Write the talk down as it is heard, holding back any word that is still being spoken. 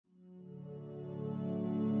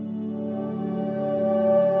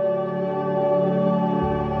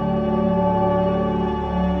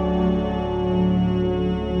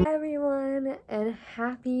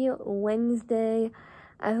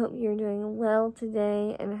I hope you're doing well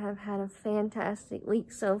today and have had a fantastic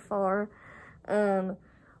week so far.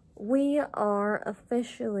 We are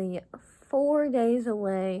officially 4 days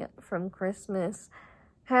away from Christmas.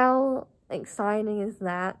 How exciting is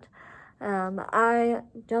that? I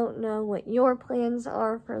don't know what your plans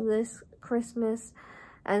are for this Christmas.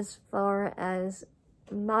 As far as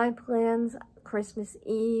my plans, Christmas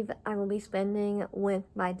Eve I will be spending with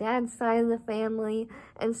my dad's side of the family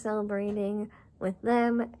and celebrating with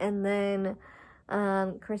them, and then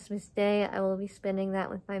Christmas Day I will be spending that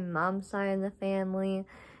with my mom's side of the family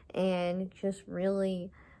and just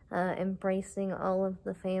really embracing all of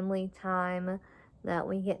the family time that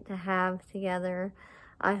we get to have together.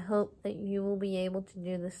 I hope that you will be able to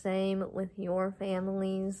do the same with your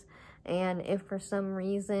families, and if for some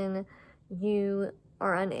reason you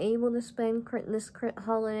are unable to spend this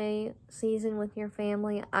holiday season with your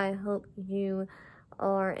family, I hope you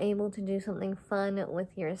are able to do something fun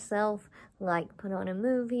with yourself, like put on a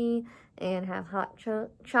movie and have hot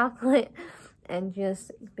chocolate and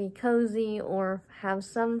just be cozy, or have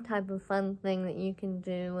some type of fun thing that you can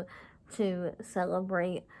do to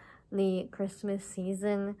celebrate the Christmas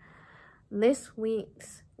season. This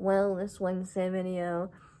week's Wellness Wednesday video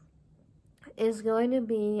is going to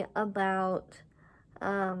be about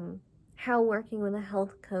how working with a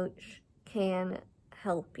health coach can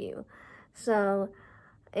help you. So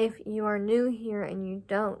if you are new here and you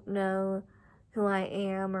don't know who I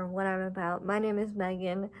am or what I'm about, my name is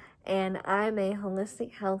Megan, and I'm a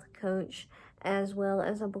holistic health coach as well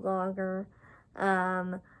as a blogger.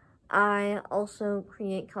 I also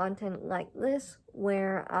create content like this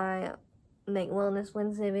where I make Wellness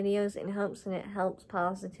Wednesday videos in hopes that it helps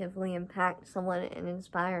positively impact someone and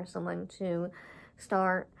inspire someone to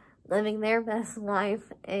start living their best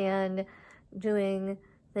life and doing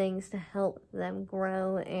things to help them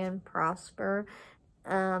grow and prosper,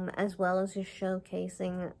 as well as just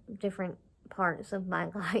showcasing different parts of my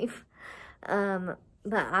life. But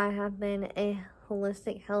I have been a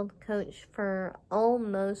holistic health coach for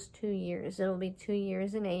almost 2 years. It'll be 2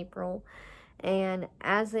 years in April. And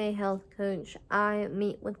as a health coach, I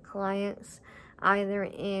meet with clients either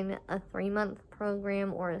in a 3-month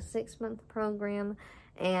program or a 6-month program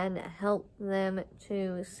and help them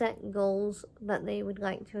to set goals that they would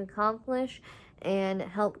like to accomplish and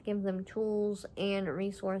help give them tools and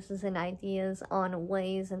resources and ideas on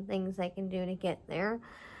ways and things they can do to get there.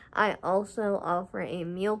 I also offer a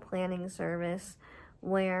meal planning service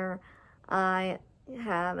where I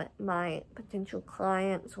have my potential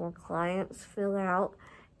clients fill out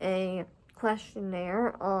a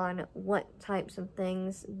questionnaire on what types of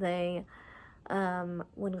things they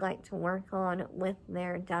would like to work on with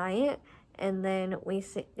their diet, and then we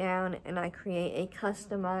sit down and I create a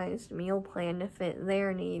customized meal plan to fit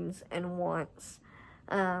their needs and wants,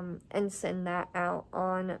 and send that out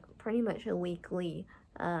on pretty much a weekly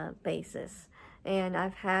basis. And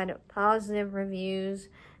I've had positive reviews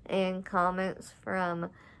and comments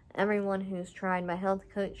from everyone who's tried my health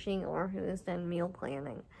coaching or who has done meal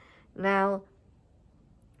planning. Now,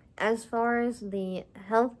 as far as the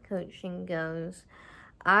health coaching goes,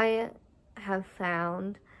 I have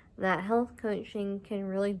found that health coaching can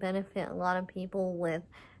really benefit a lot of people with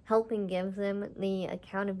helping give them the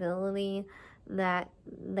accountability that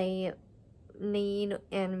they need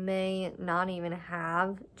and may not even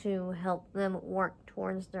have to help them work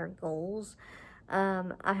towards their goals.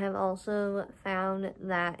 I have also found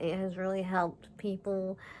that it has really helped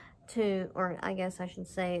people to, or I guess I should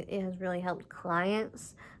say, it has really helped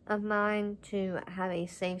clients of mine to have a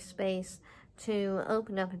safe space to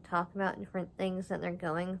open up and talk about different things that they're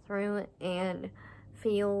going through and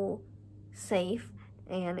feel safe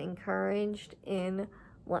and encouraged in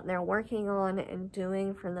what they're working on and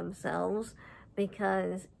doing for themselves,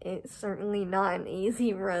 because it's certainly not an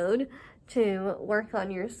easy road to work on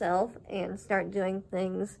yourself and start doing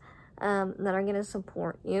things that are going to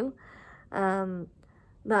support you.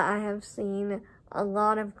 But I have seen a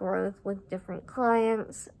lot of growth with different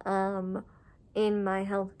clients in my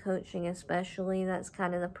health coaching especially. That's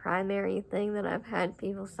kind of the primary thing that I've had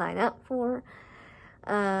people sign up for.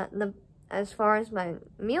 As far as my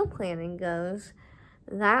meal planning goes,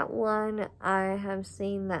 that one I have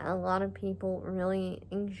seen that a lot of people really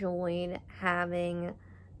enjoyed having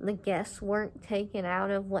the guesswork taken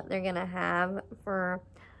out of what they're going to have for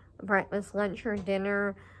breakfast, lunch, or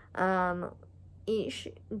dinner each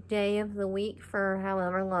day of the week for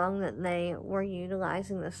however long that they were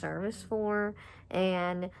utilizing the service for.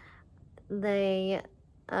 And they,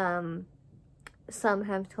 some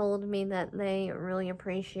have told me that they really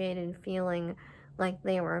appreciated feeling like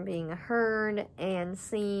they were being heard and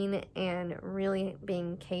seen and really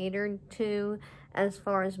being catered to as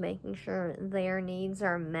far as making sure their needs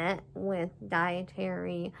are met with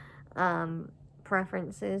dietary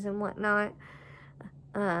preferences and whatnot.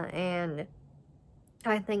 And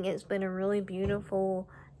I think it's been a really beautiful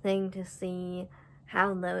thing to see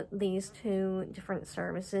how these two different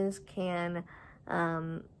services can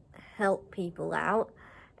help people out.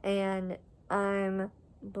 And I'm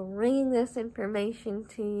bringing this information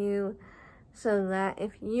to you so that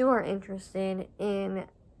if you are interested in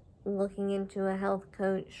looking into a health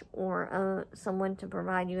coach or someone to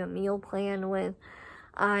provide you a meal plan with,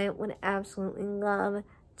 I would absolutely love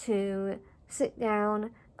to sit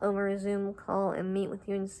down over a Zoom call and meet with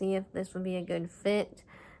you and see if this would be a good fit.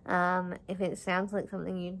 If it sounds like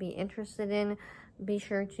something you'd be interested in, be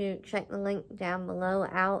sure to check the link down below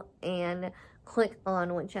out and click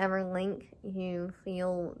on whichever link you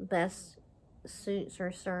feel best suits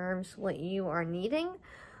or serves what you are needing.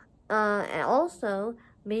 And also,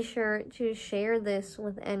 be sure to share this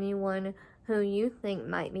with anyone who you think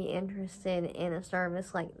might be interested in a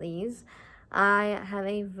service like these. I have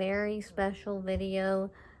a very special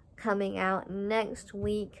video coming out next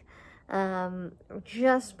week,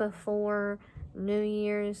 just before New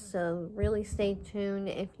Year's, so really stay tuned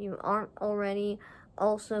if you aren't already.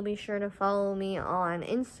 Also, be sure to follow me on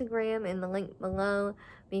Instagram in the link below,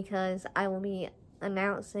 because I will be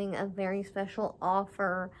announcing a very special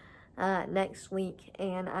offer next week,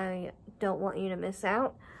 and I don't want you to miss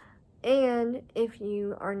out. And if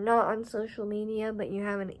you are not on social media, but you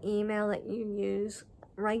have an email that you use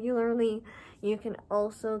regularly, you can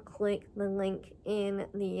also click the link in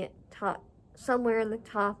the top, somewhere in the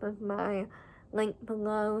top of my link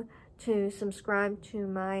below, to subscribe to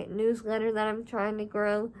my newsletter that I'm trying to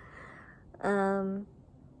grow. And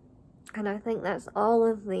I think that's all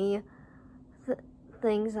of the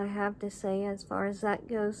things I have to say as far as that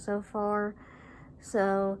goes so far.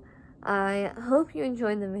 So I hope you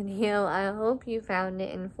enjoyed the video. I hope you found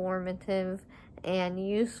it informative and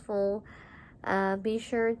useful. Be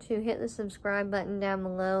sure to hit the subscribe button down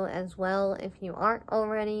below as well if you aren't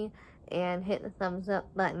already, and hit the thumbs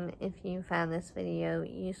up button if you found this video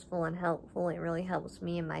useful and helpful. It really helps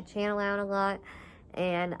me and my channel out a lot.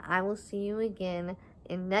 And I will see you again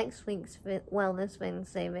in next week's Wellness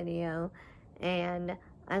Wednesday video. And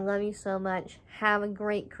I love you so much. Have a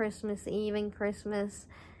great Christmas Eve and Christmas.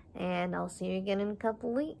 And I'll see you again in a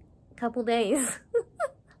couple days.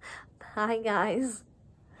 Bye, guys.